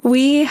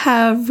We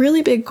have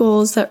really big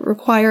goals that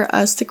require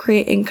us to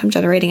create income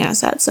generating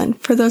assets. And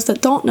for those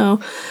that don't know,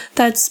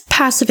 that's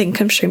passive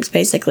income streams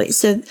basically.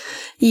 So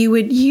you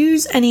would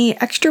use any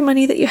extra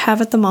money that you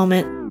have at the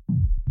moment.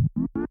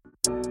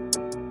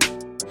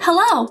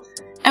 Hello,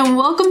 and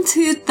welcome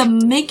to the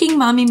Making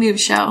Mommy Move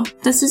show.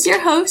 This is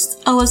your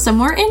host, Alyssa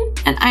Morton,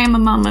 and I am a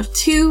mom of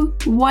two,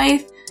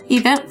 wife,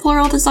 event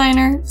floral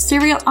designer,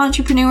 serial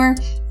entrepreneur,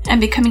 and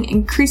becoming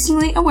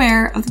increasingly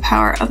aware of the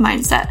power of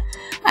mindset.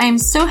 I am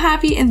so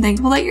happy and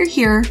thankful that you're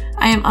here.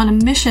 I am on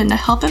a mission to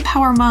help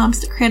empower moms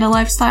to create a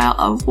lifestyle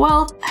of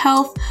wealth,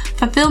 health,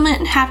 fulfillment,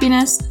 and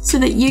happiness so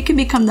that you can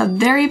become the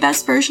very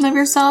best version of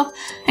yourself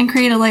and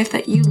create a life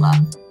that you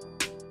love.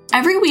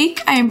 Every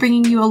week, I am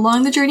bringing you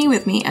along the journey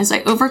with me as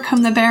I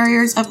overcome the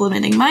barriers of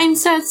limiting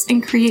mindsets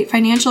and create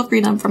financial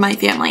freedom for my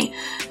family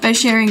by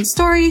sharing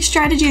stories,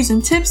 strategies,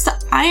 and tips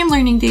that I am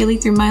learning daily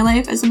through my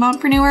life as a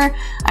mompreneur.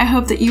 I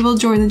hope that you will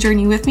join the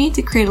journey with me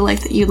to create a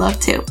life that you love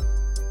too.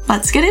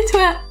 Let's get into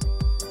it.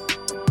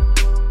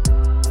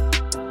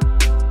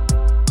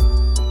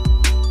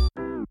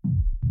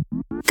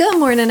 Good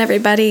morning,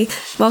 everybody.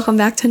 Welcome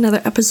back to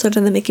another episode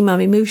of the Making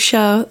Mommy Move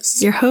show. This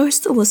is your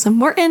host, Alyssa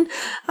Morton.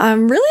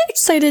 I'm really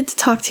excited to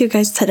talk to you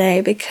guys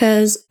today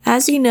because,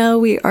 as you know,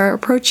 we are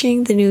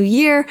approaching the new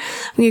year.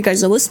 When you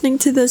guys are listening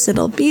to this,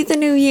 it'll be the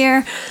new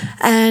year.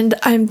 And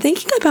I'm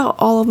thinking about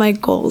all of my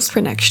goals for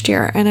next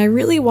year, and I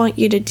really want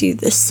you to do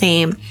the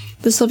same.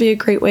 This will be a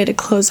great way to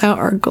close out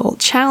our goal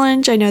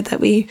challenge. I know that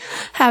we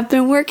have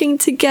been working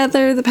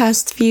together the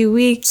past few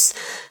weeks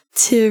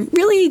to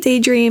really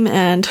daydream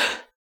and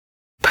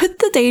put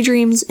the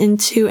daydreams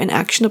into an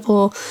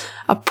actionable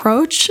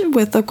approach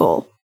with a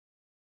goal.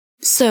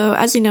 So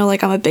as you know,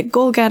 I'm a big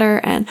goal getter,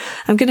 and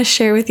I'm going to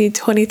share with you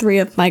 23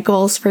 of my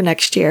goals for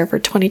next year, for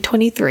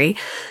 2023.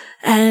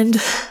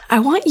 And I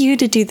want you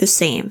to do the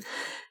same.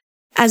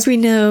 As we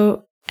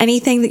know,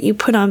 anything that you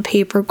put on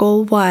paper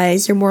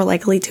goal-wise, you're more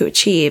likely to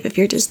achieve. If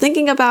you're just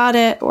thinking about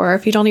it, or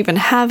if you don't even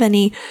have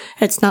any,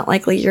 it's not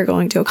likely you're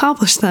going to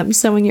accomplish them.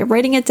 So when you're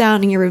writing it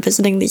down and you're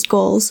revisiting these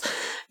goals,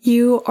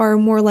 you are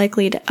more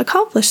likely to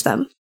accomplish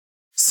them.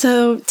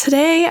 So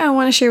today I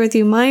want to share with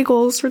you my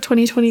goals for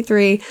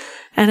 2023,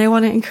 and I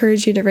want to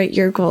encourage you to write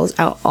your goals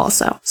out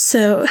also.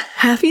 So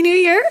Happy New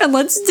Year, and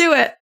let's do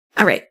it.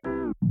 All right.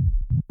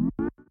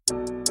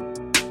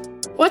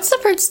 What's the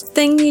first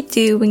thing you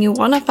do when you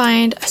want to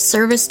find a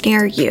service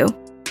near you?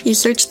 You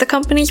search the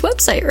company's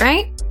website,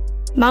 right?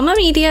 Mama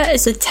Media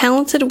is a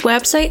talented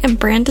website and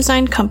brand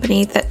design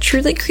company that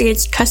truly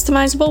creates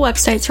customizable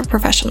websites for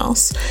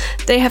professionals.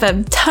 They have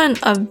a ton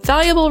of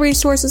valuable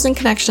resources and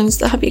connections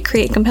that help you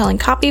create compelling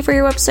copy for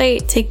your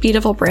website, take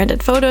beautiful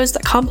branded photos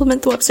that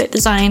complement the website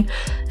design,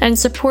 and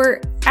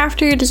support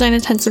after your design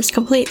intensive is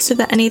complete so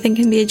that anything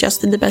can be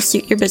adjusted to best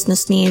suit your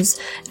business needs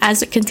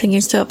as it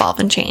continues to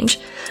evolve and change.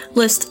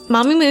 List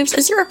Mommy Moves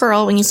as your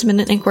referral when you submit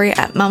an inquiry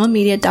at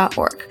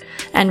mamamedia.org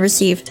and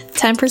receive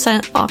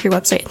 10% off your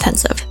website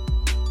intensive.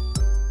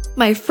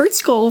 My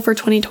first goal for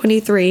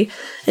 2023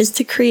 is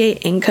to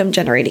create income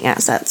generating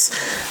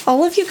assets.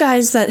 All of you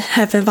guys that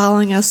have been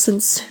following us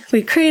since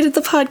we created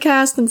the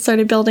podcast and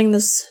started building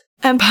this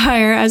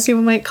empire, as you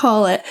might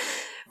call it,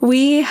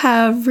 we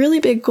have really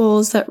big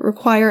goals that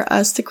require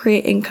us to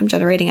create income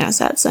generating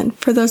assets. And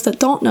for those that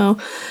don't know,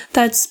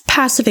 that's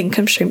passive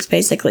income streams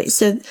basically.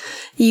 So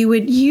you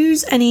would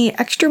use any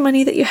extra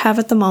money that you have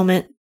at the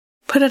moment,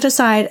 put it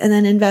aside, and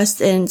then invest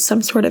in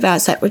some sort of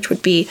asset, which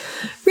would be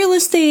real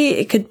estate.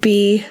 It could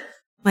be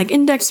like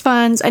index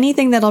funds,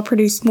 anything that'll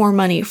produce more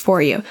money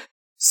for you.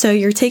 So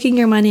you're taking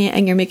your money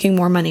and you're making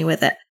more money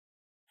with it.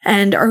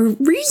 And our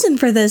reason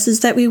for this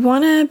is that we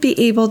want to be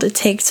able to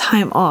take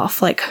time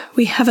off.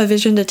 We have a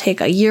vision to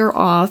take a year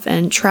off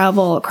and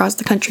travel across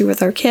the country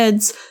with our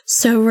kids.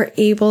 So we're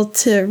able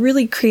to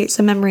really create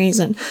some memories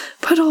and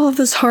put all of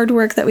this hard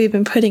work that we've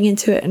been putting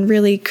into it and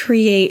really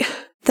create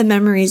the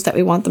memories that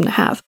we want them to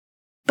have.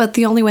 But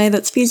the only way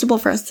that's feasible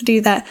for us to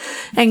do that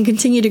and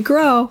continue to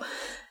grow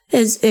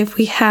is if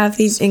we have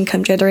these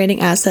income generating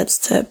assets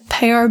to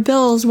pay our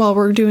bills while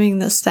we're doing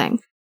this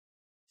thing.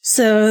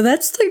 So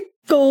that's the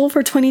goal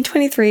for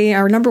 2023.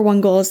 Our number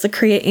one goal is to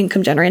create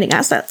income generating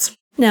assets.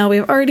 Now,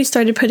 we've already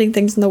started putting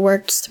things in the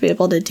works to be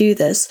able to do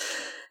this.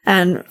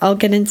 And I'll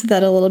get into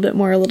that a little bit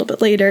more a little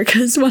bit later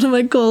because one of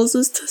my goals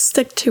is to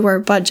stick to our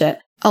budget.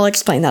 I'll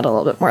explain that a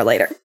little bit more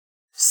later.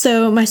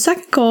 So my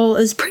second goal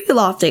is pretty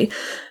lofty,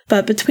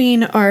 but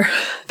between our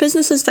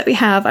businesses that we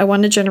have, I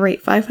want to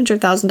generate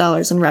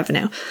 $500,000 in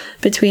revenue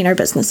between our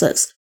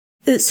businesses.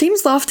 It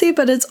seems lofty,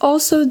 but it's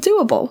also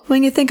doable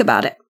when you think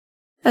about it.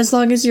 As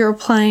long as you're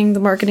applying the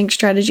marketing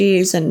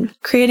strategies and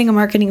creating a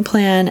marketing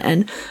plan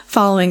and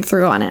following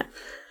through on it.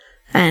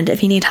 And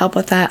if you need help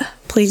with that,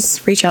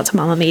 please reach out to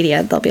Mama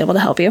Media. They'll be able to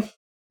help you.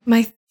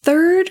 My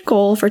third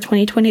goal for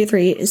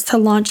 2023 is to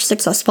launch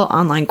successful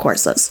online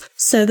courses.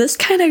 So this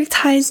kind of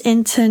ties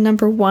into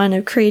number one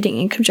of creating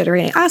income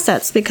generating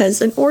assets,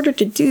 because in order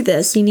to do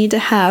this, you need to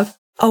have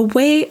a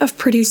way of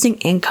producing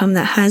income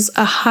that has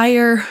a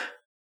higher,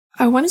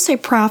 I want to say,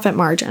 profit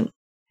margin.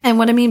 And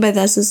what I mean by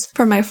this is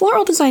for my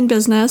floral design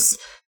business,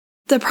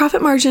 the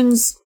profit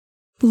margin's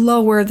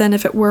lower than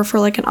if it were for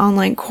like an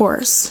online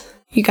course.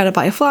 You got to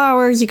buy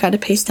flowers, you got to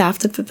pay staff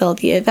to fulfill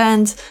the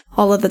event,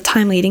 all of the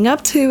time leading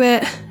up to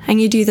it, and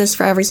you do this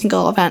for every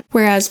single event.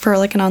 Whereas for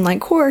like an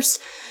online course,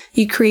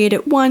 you create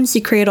it once,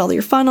 you create all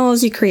your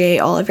funnels, you create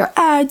all of your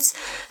ads,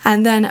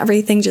 and then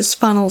everything just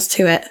funnels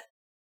to it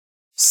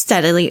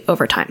steadily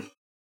over time.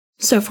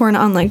 So for an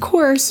online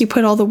course, you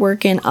put all the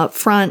work in up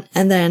front,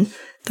 and then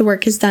the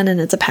work is done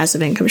and it's a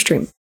passive income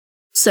stream.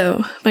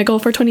 So my goal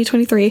for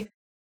 2023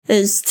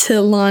 is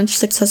to launch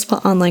successful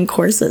online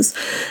courses.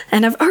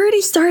 And I've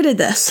already started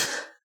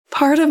this.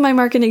 Part of my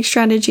marketing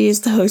strategy is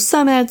to host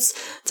summits,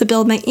 to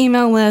build my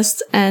email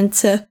list, and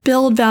to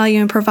build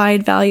value and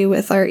provide value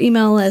with our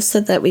email list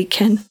so that we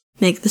can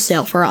make the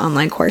sale for our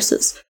online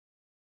courses.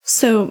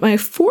 So my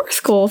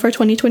fourth goal for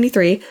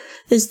 2023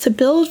 is to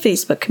build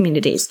Facebook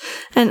communities.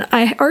 And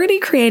I already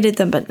created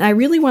them, but I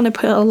really want to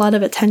put a lot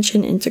of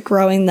attention into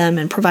growing them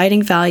and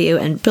providing value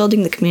and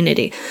building the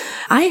community.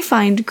 I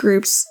find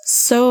groups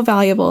so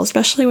valuable,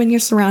 especially when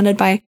you're surrounded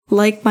by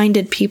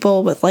like-minded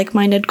people with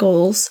like-minded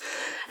goals,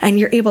 and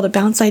you're able to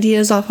bounce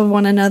ideas off of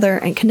one another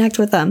and connect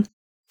with them.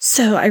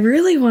 So I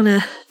really want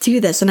to do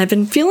this, and I've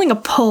been feeling a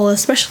pull,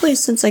 especially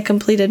since I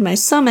completed my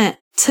summit,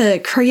 to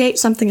create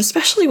something,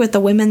 especially with the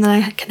women that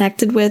I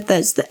connected with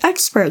as the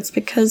experts,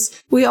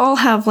 because we all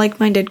have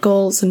like-minded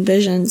goals and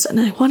visions, and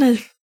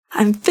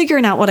I'm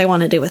figuring out what I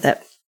want to do with it.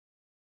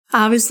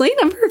 Obviously,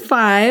 number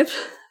 5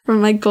 for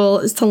my goal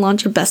is to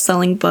launch a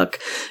best-selling book.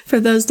 For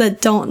those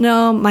that don't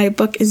know, my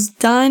book is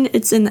done.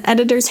 It's in the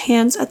editor's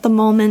hands at the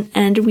moment,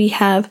 and we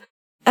have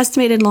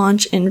estimated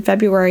launch in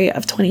February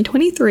of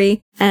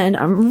 2023, and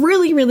I'm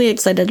really, really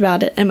excited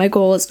about it, and my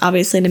goal is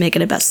obviously to make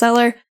it a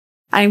bestseller.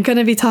 I'm going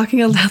to be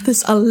talking about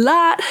this a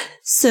lot,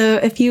 so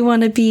if you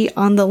want to be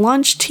on the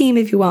launch team,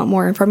 if you want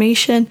more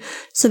information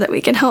so that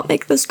we can help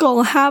make this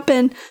goal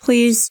happen,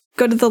 please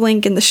go to the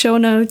link in the show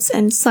notes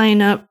and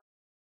sign up.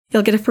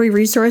 You'll get a free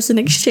resource in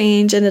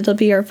exchange, and it'll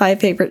be our 5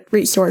 favorite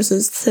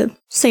resources to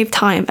save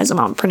time as a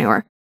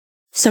mompreneur.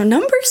 So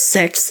number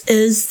 6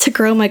 is to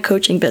grow my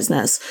coaching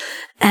business.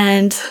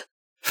 And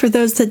for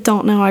those that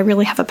don't know, I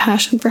really have a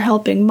passion for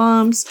helping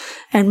moms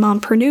and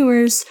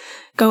mompreneurs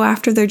go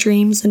after their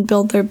dreams and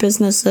build their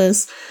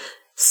businesses.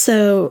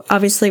 So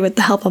obviously with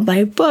the help of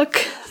my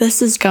book,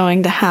 this is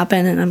going to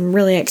happen, and I'm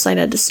really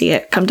excited to see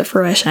it come to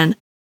fruition.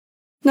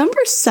 Number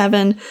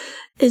 7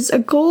 is a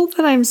goal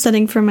that I'm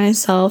setting for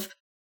myself,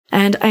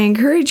 and I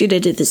encourage you to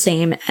do the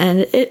same, and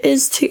it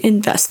is to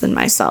invest in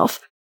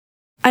myself.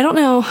 I don't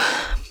know,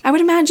 I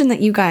would imagine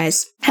that you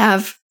guys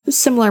have a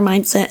similar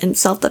mindset and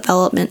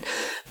self-development,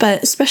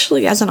 but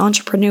especially as an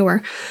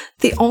entrepreneur,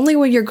 the only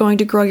way you're going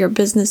to grow your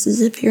business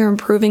is if you're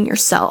improving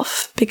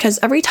yourself. Because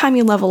every time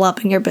you level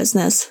up in your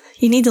business,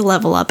 you need to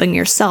level up in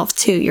yourself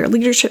too. Your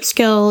leadership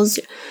skills,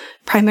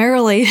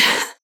 primarily,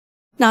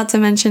 not to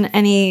mention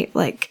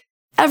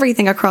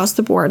everything across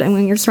the board. And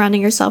when you're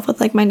surrounding yourself with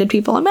like-minded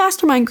people and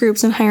mastermind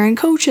groups and hiring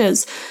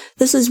coaches,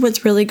 this is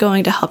what's really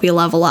going to help you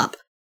level up.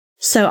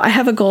 So I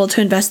have a goal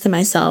to invest in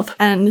myself,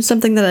 and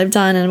something that I've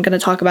done, and I'm going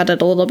to talk about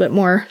it a little bit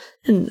more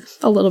in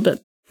a little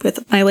bit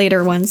with my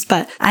later ones,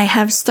 but I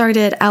have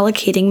started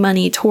allocating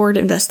money toward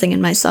investing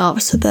in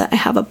myself so that I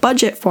have a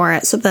budget for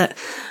it, so that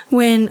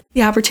when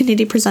the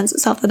opportunity presents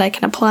itself that I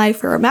can apply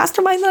for a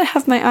mastermind that I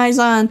have my eyes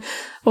on,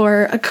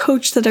 or a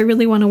coach that I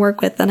really want to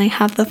work with, then I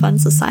have the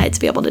funds aside to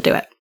be able to do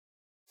it.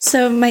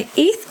 So my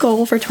 8th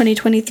goal for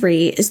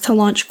 2023 is to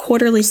launch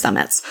quarterly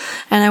summits,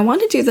 and I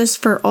want to do this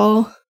for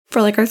our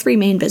 3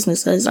 main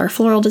businesses, our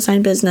floral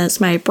design business,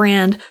 my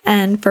brand,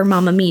 and for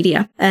Mama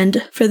Media.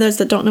 And for those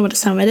that don't know what a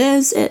summit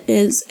is, it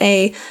is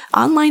a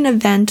online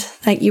event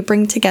that you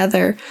bring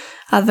together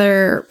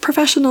other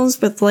professionals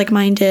with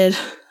like-minded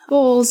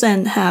goals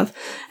and have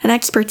an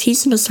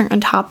expertise in a certain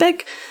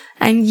topic,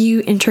 and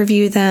you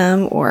interview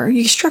them, or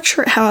you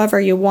structure it however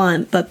you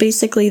want, but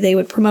basically they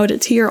would promote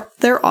it to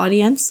their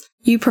audience.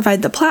 You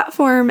provide the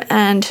platform,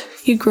 and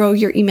you grow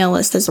your email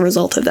list as a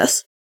result of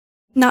this.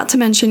 Not to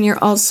mention,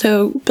 you're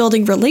also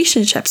building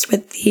relationships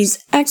with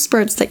these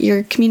experts that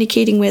you're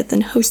communicating with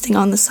and hosting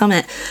on the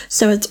summit.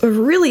 So it's a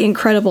really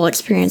incredible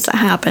experience that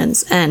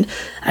happens. And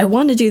I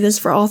want to do this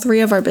for all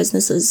 3 of our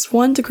businesses.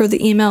 1, to grow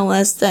the email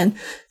list and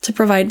to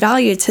provide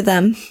value to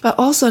them, but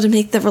also to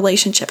make the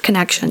relationship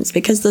connections,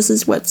 because this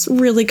is what's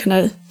really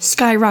going to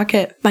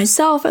skyrocket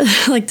myself,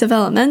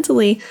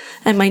 developmentally,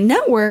 and my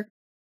network.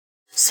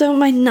 So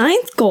my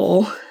 9th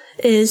goal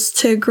is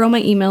to grow my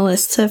email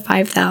list to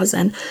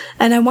 5,000.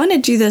 And I want to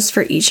do this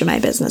for each of my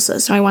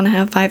businesses. So I want to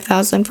have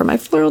 5,000 for my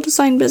floral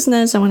design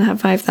business. I want to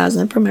have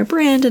 5,000 for my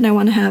brand. And I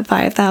want to have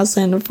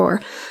 5,000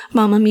 for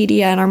Mama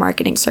Media and our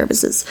marketing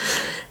services.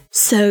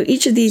 So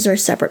each of these are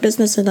separate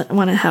businesses, and I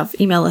want to have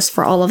email lists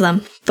for all of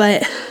them.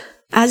 But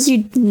as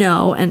you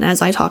know, and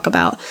as I talk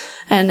about,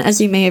 and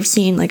as you may have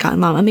seen on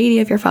Mama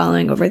Media, if you're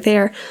following over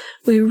there,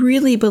 we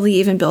really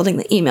believe in building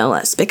the email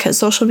list, because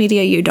social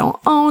media, you don't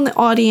own the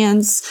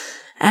audience.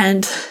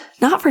 And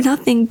not for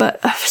nothing, but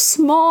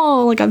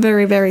a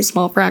very, very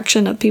small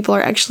fraction of people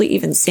are actually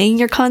even seeing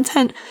your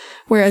content.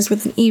 Whereas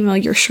with an email,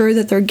 you're sure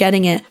that they're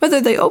getting it.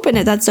 Whether they open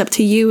it, that's up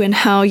to you and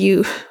how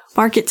you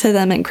market to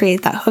them and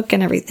create that hook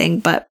and everything.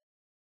 But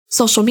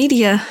social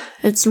media,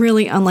 it's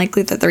really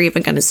unlikely that they're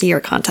even going to see your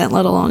content,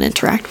 let alone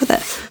interact with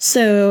it.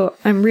 So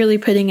I'm really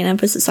putting an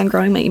emphasis on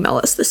growing my email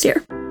list this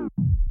year.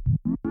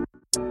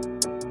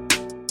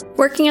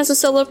 Working as a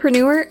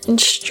solopreneur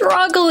and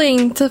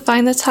struggling to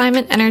find the time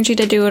and energy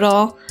to do it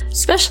all,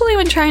 especially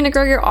when trying to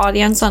grow your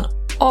audience on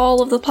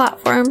all of the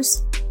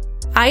platforms.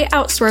 I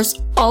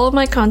outsource all of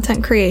my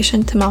content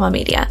creation to Mama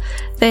Media.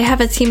 They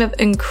have a team of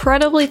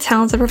incredibly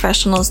talented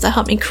professionals to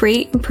help me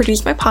create and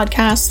produce my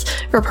podcasts,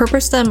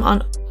 repurpose them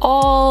on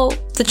all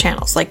the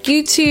channels like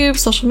YouTube,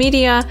 social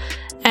media,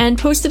 and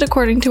post it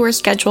according to our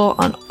schedule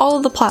on all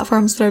of the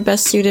platforms that are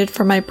best suited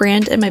for my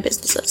brand and my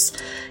businesses.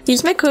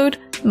 Use my code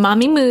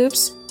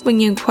MOMMYMOVES when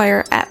you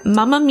inquire at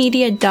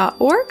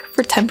mamamedia.org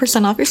for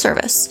 10% off your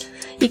service.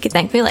 You can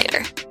thank me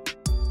later.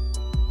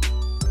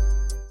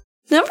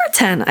 Number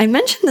 10, I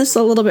mentioned this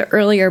a little bit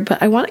earlier,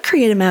 but I want to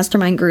create a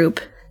mastermind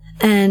group.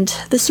 And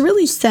this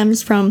really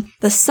stems from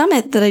the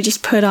summit that I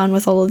just put on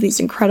with all of these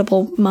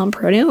incredible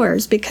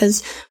mompreneurs,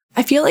 because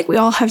I feel like we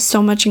all have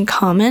so much in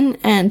common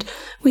and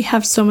we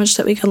have so much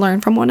that we can learn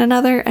from one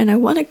another. And I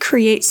want to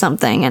create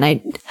something, and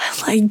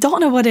I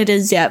don't know what it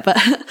is yet, but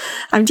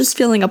I'm just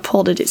feeling a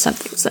pull to do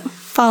something. So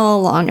follow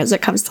along as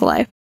it comes to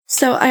life.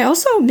 So I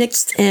also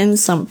mixed in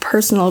some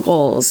personal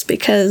goals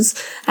because,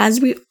 as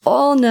we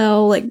all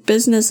know, like,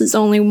 business is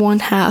only one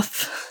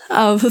half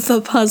of the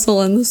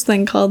puzzle in this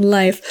thing called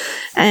life.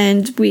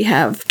 And we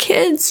have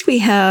kids, we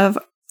have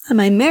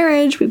my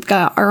marriage, we've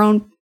got our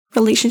own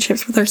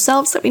relationships with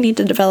ourselves that we need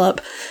to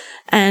develop.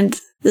 And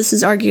this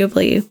is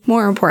arguably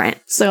more important.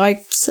 So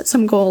I set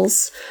some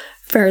goals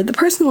for the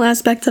personal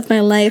aspect of my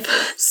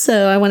life.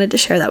 So I wanted to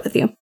share that with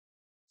you.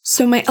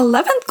 So my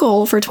 11th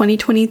goal for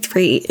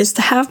 2023 is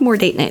to have more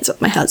date nights with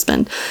my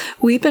husband.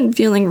 We've been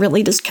feeling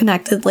really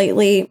disconnected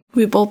lately.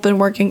 We've both been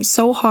working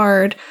so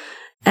hard,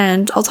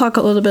 and I'll talk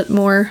a little bit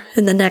more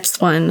in the next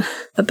one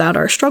about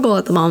our struggle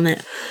at the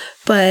moment.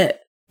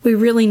 But we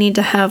really need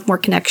to have more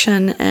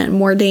connection and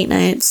more date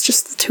nights,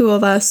 just the two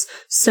of us,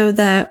 so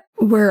that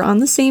we're on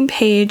the same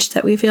page,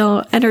 that we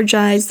feel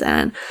energized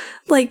and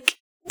like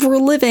we're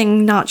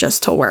living not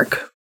just to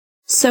work.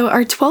 So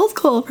our 12th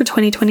goal for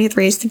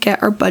 2023 is to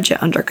get our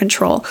budget under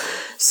control.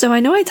 So I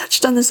know I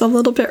touched on this a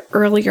little bit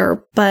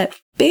earlier, but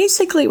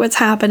basically what's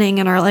happening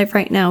in our life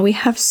right now, we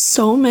have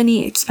so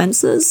many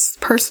expenses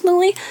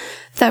personally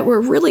that we're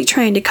really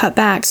trying to cut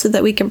back so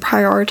that we can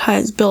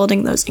prioritize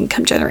building those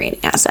income generating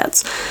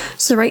assets.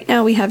 So right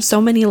now we have so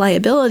many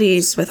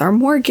liabilities with our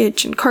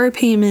mortgage and car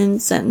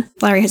payments, and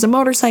Larry has a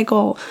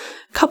motorcycle,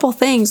 couple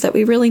things that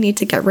we really need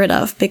to get rid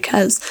of,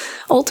 because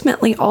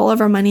ultimately all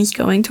of our money's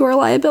going to our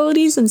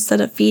liabilities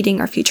instead of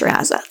feeding our future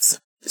assets.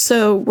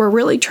 So we're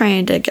really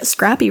trying to get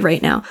scrappy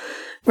right now.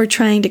 We're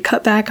trying to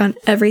cut back on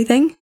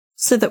everything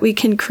so that we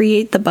can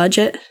create the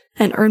budget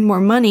and earn more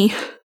money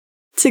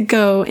to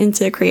go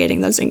into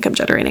creating those income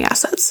generating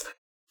assets.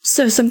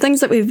 So some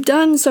things that we've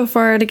done so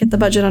far to get the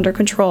budget under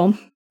control: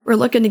 we're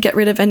looking to get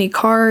rid of any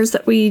cars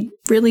that we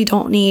really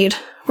don't need.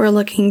 We're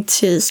looking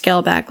to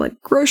scale back like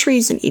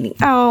groceries and eating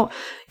out,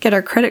 get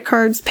our credit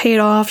cards paid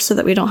off so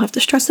that we don't have to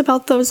stress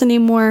about those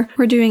anymore.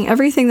 We're doing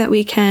everything that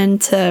we can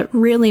to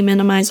really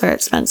minimize our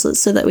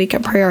expenses so that we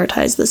can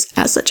prioritize this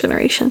asset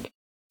generation.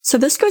 So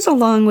this goes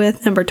along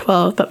with number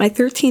 12, but my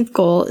 13th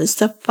goal is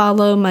to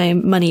follow my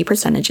money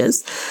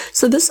percentages.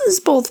 So this is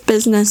both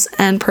business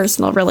and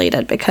personal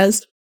related,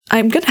 because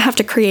I'm going to have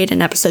to create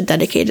an episode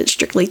dedicated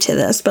strictly to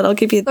this, but I'll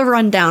give you the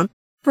rundown.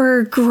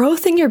 For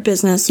growth in your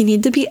business, you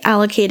need to be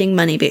allocating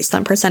money based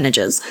on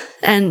percentages.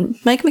 And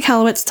Mike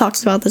Michalowicz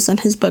talks about this in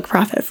his book,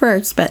 Profit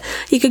First, but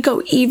you could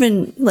go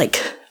even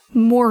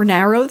more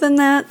narrow than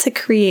that to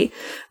create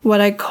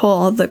what I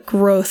call the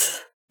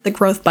growth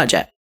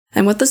budget.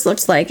 And what this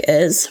looks like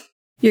is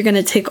you're going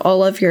to take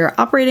all of your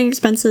operating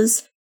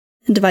expenses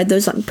and divide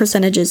those on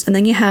percentages, and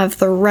then you have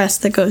the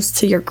rest that goes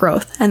to your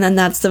growth, and then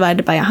that's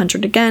divided by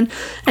 100 again.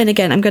 And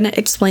again, I'm going to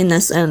explain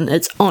this in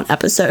its own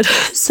episode,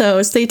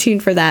 so stay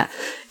tuned for that,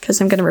 because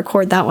I'm going to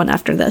record that one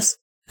after this,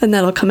 and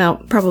that'll come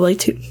out probably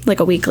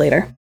a week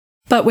later.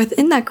 But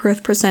within that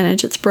growth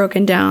percentage, it's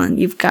broken down.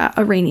 You've got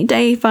a rainy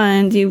day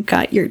fund, you've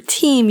got your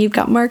team, you've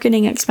got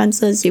marketing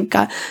expenses, you've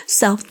got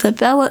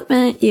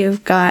self-development,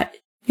 you've got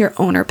your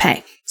owner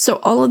pay. So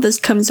all of this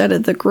comes out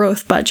of the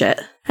growth budget,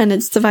 and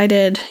it's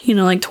divided,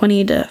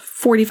 20 to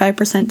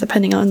 45%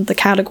 depending on the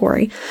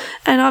category.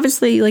 And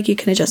obviously, you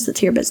can adjust it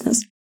to your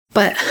business.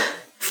 But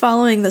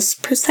following this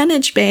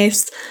percentage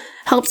based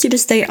helps you to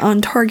stay on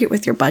target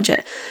with your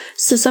budget.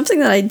 So something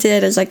that I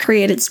did is I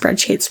created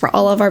spreadsheets for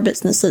all of our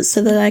businesses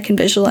so that I can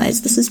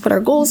visualize this is what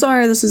our goals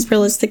are. This is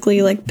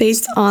realistically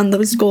based on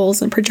those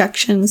goals and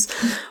projections,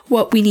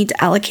 what we need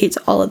to allocate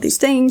to all of these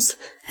things.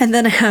 And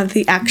then I have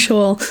the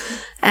actual,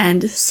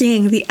 and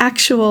seeing the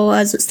actual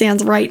as it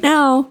stands right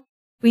now,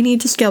 we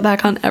need to scale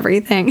back on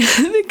everything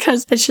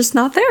because it's just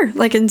not there.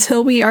 Like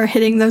until we are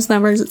hitting those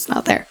numbers, it's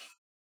not there.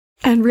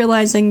 And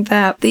realizing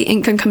that the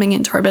income coming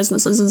into our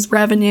businesses is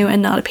revenue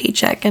and not a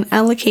paycheck, and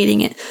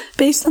allocating it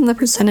based on the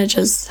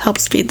percentages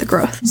helps feed the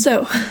growth.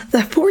 So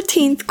the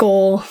 14th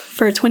goal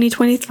for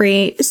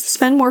 2023 is to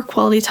spend more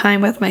quality time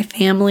with my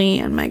family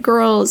and my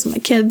girls and my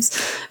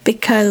kids,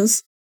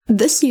 because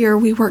this year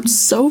we worked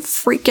so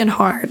freaking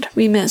hard.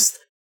 We missed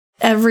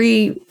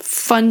every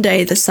fun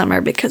day this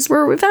summer because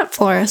we're event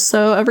florists.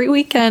 So every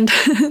weekend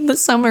the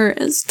summer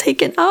is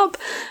taken up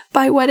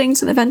by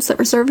weddings and events that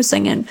we're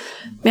servicing. And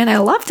man, I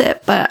loved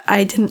it, but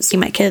I didn't see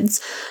my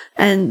kids.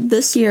 And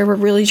this year we're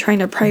really trying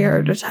to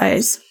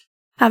prioritize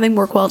having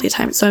more quality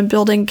time. So I'm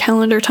building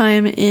calendar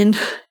time in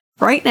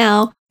right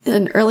now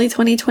in early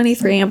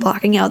 2023 and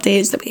blocking out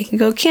days that we can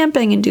go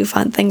camping and do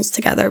fun things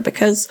together,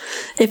 because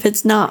if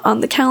it's not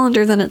on the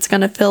calendar, then it's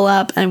going to fill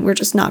up and we're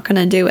just not going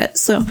to do it.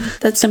 So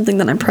that's something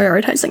that I'm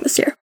prioritizing this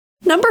year.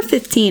 Number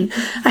 15,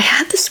 I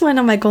had this one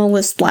on my goal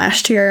list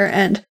last year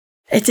and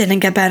it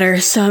didn't get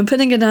better. So I'm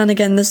putting it on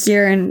again this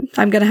year, and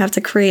I'm going to have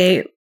to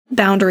create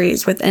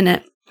boundaries within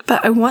it.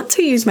 But I want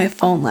to use my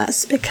phone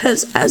less,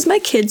 because as my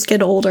kids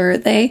get older,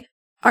 they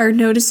are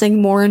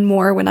noticing more and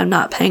more when I'm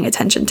not paying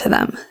attention to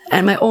them.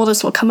 And my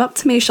oldest will come up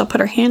to me, she'll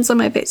put her hands on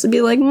my face and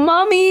be like,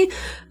 "Mommy,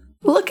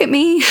 look at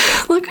me,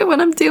 look at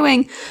what I'm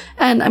doing."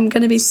 And I'm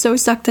going to be so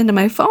sucked into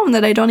my phone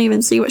that I don't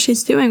even see what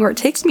she's doing, or it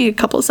takes me a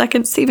couple of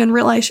seconds to even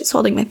realize she's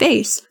holding my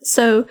face.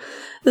 So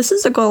this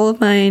is a goal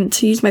of mine,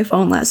 to use my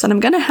phone less, and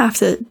I'm going to have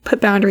to put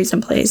boundaries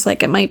in place.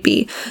 Like it might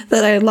be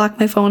that I lock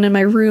my phone in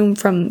my room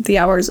from the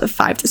hours of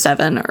 5 to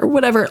 7 or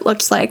whatever it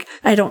looks like.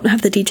 I don't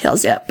have the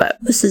details yet, but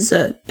this is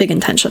a big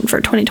intention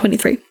for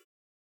 2023.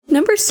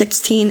 Number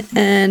 16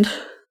 and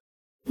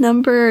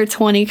number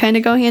 20 kind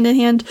of go hand in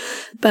hand,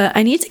 but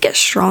I need to get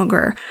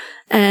stronger.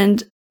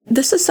 And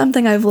this is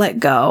something I've let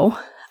go.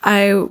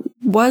 I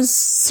was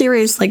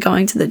seriously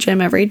going to the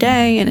gym every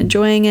day and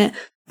enjoying it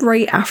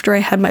right after I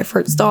had my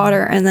first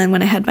daughter. And then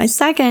when I had my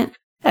second,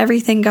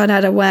 everything got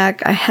out of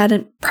whack. I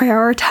hadn't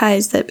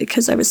prioritized it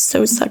because I was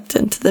so sucked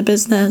into the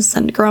business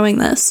and growing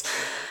this.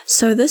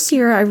 So this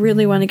year, I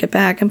really want to get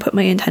back and put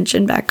my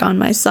intention back on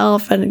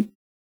myself and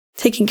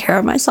taking care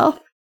of myself.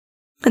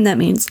 And that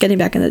means getting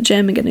back in the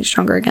gym and getting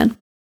stronger again.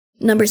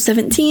 Number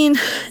 17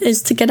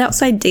 is to get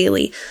outside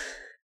daily.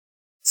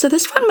 So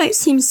this one might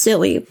seem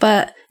silly,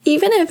 but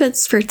even if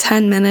it's for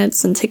 10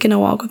 minutes and taking a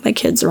walk with my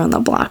kids around the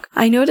block,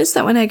 I notice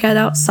that when I get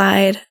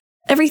outside,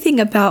 everything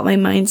about my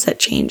mindset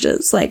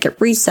changes. Like it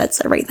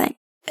resets everything.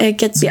 It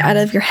gets you out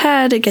of your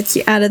head. It gets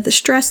you out of the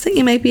stress that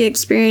you might be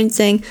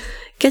experiencing.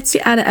 Gets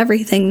you out of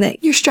everything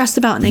that you're stressed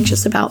about and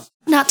anxious about.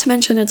 Not to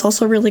mention, it's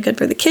also really good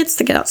for the kids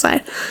to get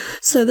outside.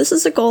 So this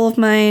is a goal of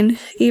mine,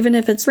 even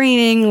if it's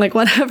raining, like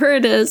whatever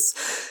it is,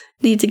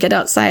 need to get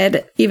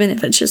outside, even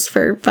if it's just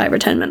for 5 or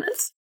 10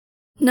 minutes.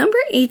 Number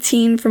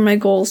 18 for my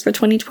goals for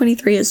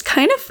 2023 is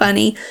kind of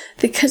funny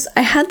because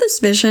I had this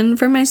vision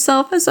for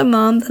myself as a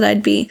mom that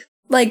I'd be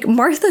like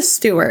Martha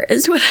Stewart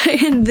is what I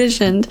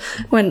envisioned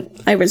when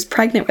I was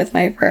pregnant with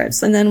my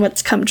first. And then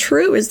what's come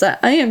true is that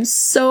I am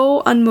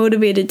so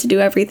unmotivated to do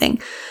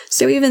everything.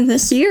 So even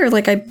this year,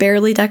 like I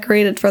barely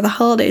decorated for the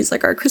holidays.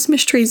 Like our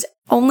Christmas trees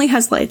only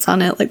has lights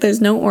on it. Like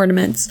there's no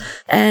ornaments.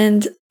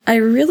 And I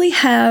really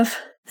have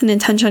an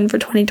intention for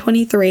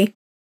 2023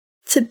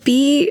 to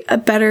be a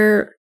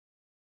better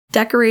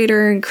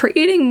decorator and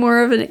creating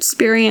more of an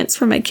experience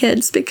for my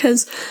kids,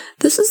 because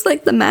this is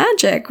like the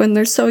magic when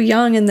they're so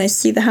young and they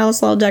see the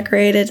house all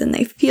decorated and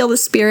they feel the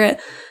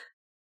spirit.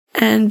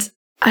 And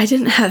I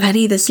didn't have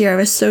any this year. I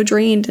was so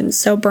drained and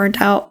so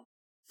burnt out.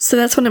 So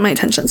that's one of my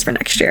intentions for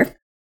next year.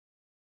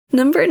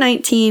 Number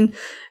 19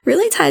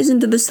 really ties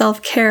into the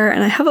self-care,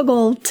 and I have a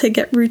goal to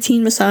get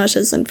routine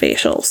massages and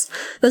facials.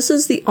 This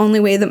is the only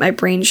way that my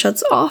brain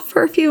shuts off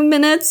for a few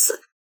minutes.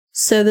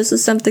 So this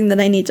is something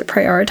that I need to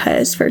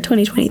prioritize for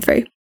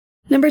 2023.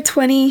 Number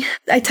 20,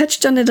 I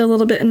touched on it a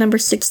little bit in number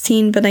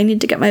 16, but I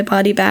need to get my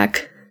body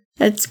back.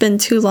 It's been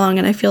too long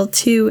and I feel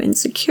too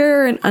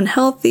insecure and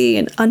unhealthy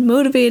and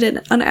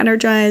unmotivated and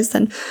unenergized.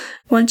 And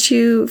once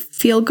you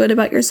feel good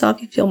about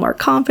yourself, you feel more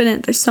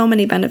confident. There's so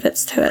many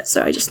benefits to it.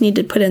 So I just need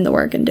to put in the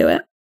work and do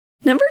it.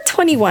 Number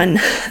 21,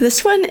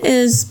 this one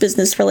is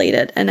business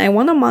related, and I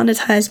want to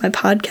monetize my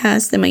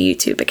podcast and my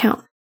YouTube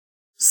account.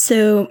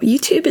 So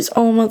YouTube is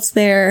almost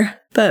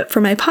there, but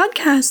for my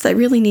podcast, I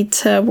really need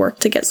to work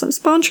to get some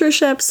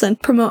sponsorships and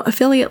promote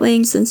affiliate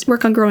links and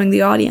work on growing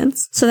the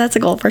audience. So that's a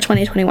goal for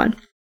 2021.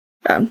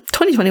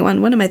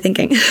 2021, what am I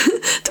thinking?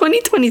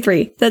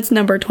 2023, that's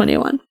number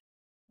 21.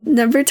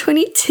 Number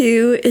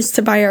 22 is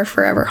to buy our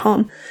forever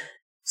home.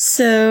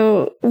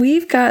 So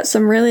we've got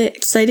some really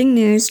exciting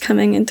news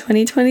coming in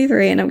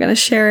 2023, and I'm going to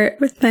share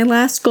it with my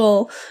last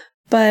goal,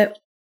 but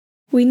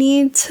we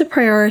need to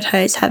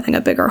prioritize having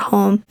a bigger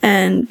home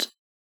and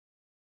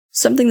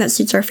something that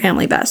suits our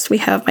family best. We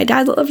have my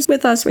dad that lives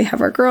with us, we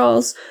have our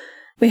girls,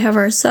 we have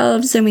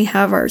ourselves, and we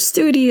have our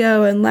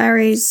studio and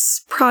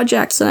Larry's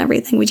projects and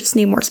everything. We just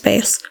need more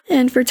space.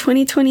 And for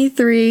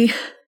 2023,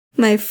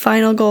 my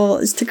final goal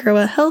is to grow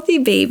a healthy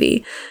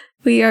baby.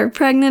 We are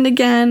pregnant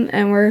again,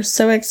 and we're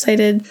so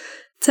excited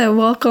to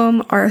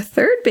welcome our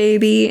third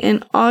baby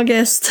in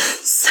August.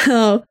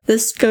 So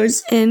this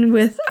goes in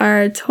with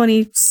our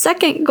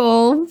 22nd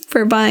goal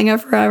for buying a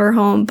forever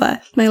home.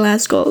 But my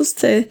last goal is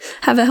to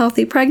have a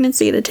healthy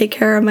pregnancy, to take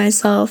care of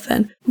myself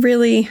and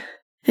really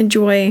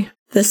enjoy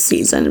this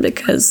season,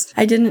 because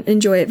I didn't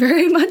enjoy it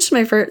very much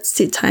my first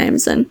 2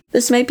 times, and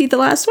this might be the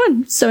last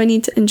one. So I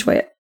need to enjoy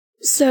it.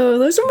 So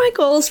those are my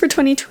goals for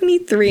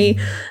 2023.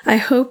 I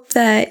hope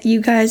that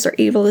you guys are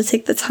able to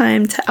take the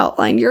time to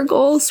outline your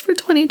goals for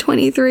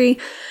 2023. It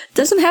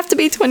doesn't have to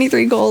be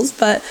 23 goals,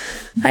 but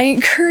I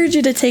encourage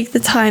you to take the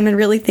time and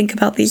really think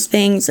about these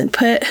things and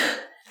put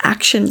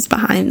actions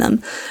behind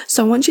them.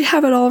 So once you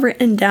have it all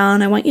written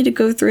down, I want you to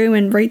go through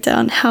and write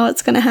down how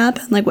it's going to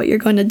happen, like what you're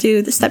going to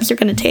do, the steps you're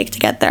going to take to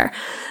get there.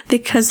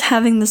 Because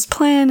having this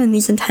plan and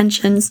these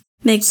intentions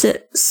makes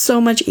it so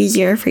much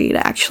easier for you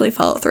to actually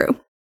follow through.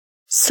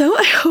 So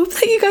I hope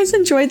that you guys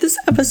enjoyed this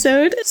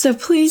episode. So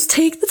please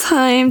take the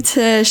time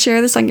to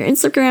share this on your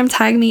Instagram.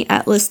 Tag me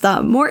at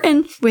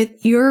liz.morton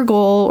with your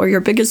goal or your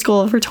biggest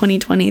goal for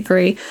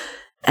 2023.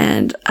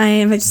 And I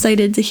am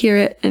excited to hear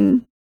it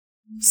and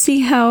see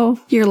how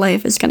your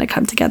life is going to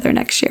come together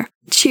next year.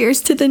 Cheers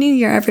to the new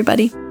year,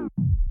 everybody.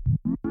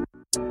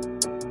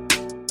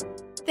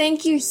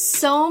 Thank you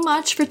so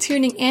much for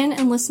tuning in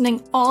and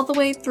listening all the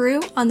way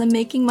through on the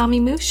Making Mommy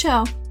Move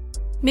show.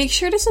 Make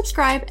sure to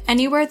subscribe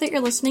anywhere that you're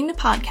listening to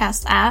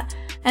podcasts at,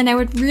 and I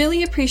would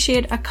really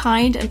appreciate a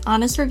kind and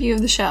honest review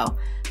of the show.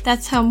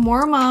 That's how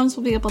more moms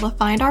will be able to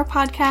find our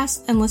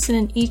podcast and listen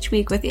in each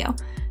week with you.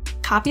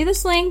 Copy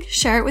this link,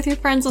 share it with your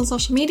friends on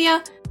social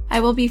media. I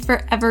will be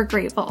forever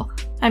grateful.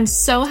 I'm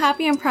so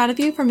happy and proud of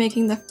you for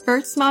making the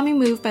first mommy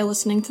move by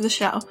listening to the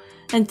show.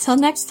 Until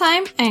next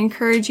time, I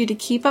encourage you to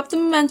keep up the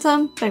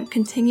momentum by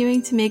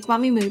continuing to make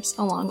mommy moves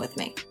along with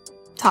me.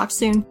 Talk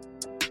soon.